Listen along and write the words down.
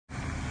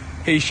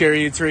Hey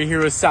Sherry, it's Ray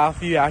here with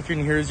Southview Acura,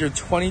 and here's your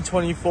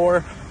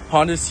 2024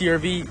 Honda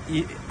CR-V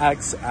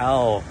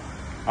EXL.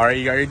 Alright,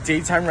 you got your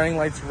daytime running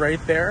lights right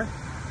there.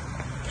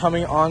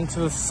 Coming onto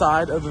the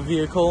side of the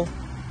vehicle,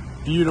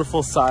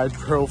 beautiful side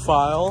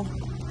profile.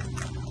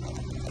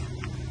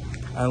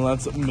 And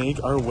let's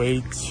make our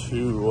way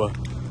to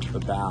the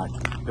back.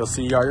 You'll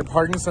see you got your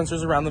parking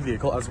sensors around the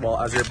vehicle as well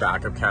as your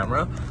backup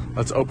camera.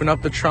 Let's open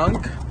up the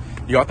trunk.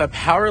 You got that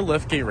power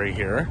lift gate right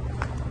here.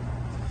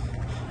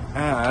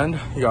 And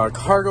you got a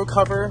cargo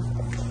cover,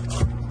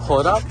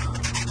 pull it up,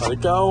 let it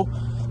go.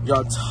 You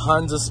got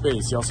tons of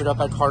space. You also got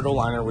that cargo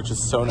liner, which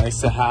is so nice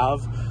to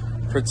have.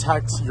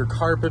 Protect your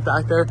carpet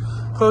back there.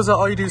 Close it,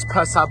 all you do is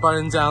press that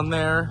button down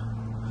there.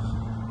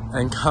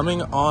 And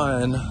coming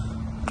on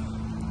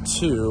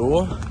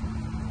to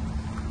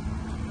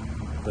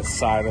the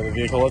side of the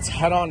vehicle, let's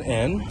head on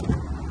in.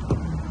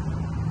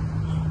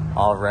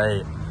 All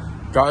right,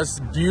 got this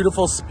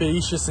beautiful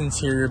spacious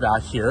interior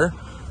back here.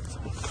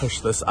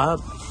 Push this up.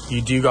 You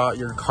do got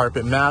your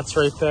carpet mats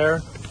right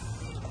there.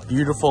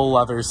 Beautiful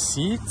leather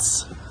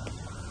seats.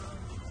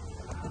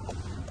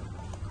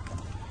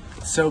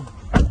 So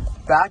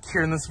back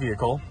here in this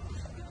vehicle,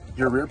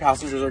 your rear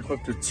passengers are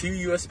equipped with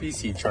 2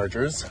 USB-C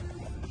chargers,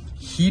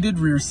 heated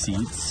rear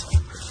seats,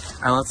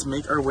 and let's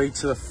make our way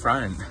to the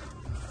front.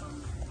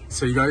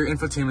 So you got your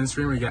infotainment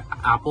screen where you get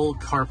Apple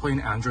CarPlay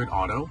and Android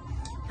Auto.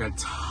 You got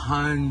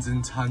tons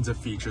and tons of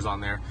features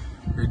on there.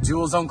 Your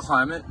dual zone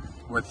climate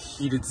with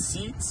heated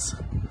seats,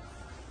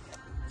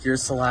 gear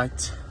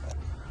select,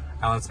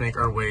 and let's make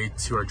our way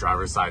to our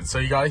driver's side. So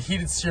you got a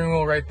heated steering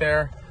wheel right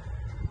there,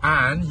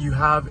 and you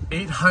have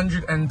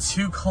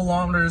 802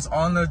 kilometers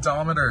on the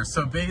odometer.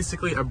 So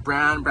basically a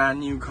brand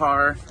new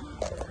car.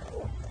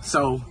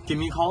 So give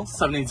me a call,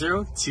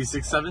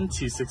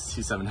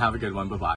 780-267-2627. Have a good one, bye-bye.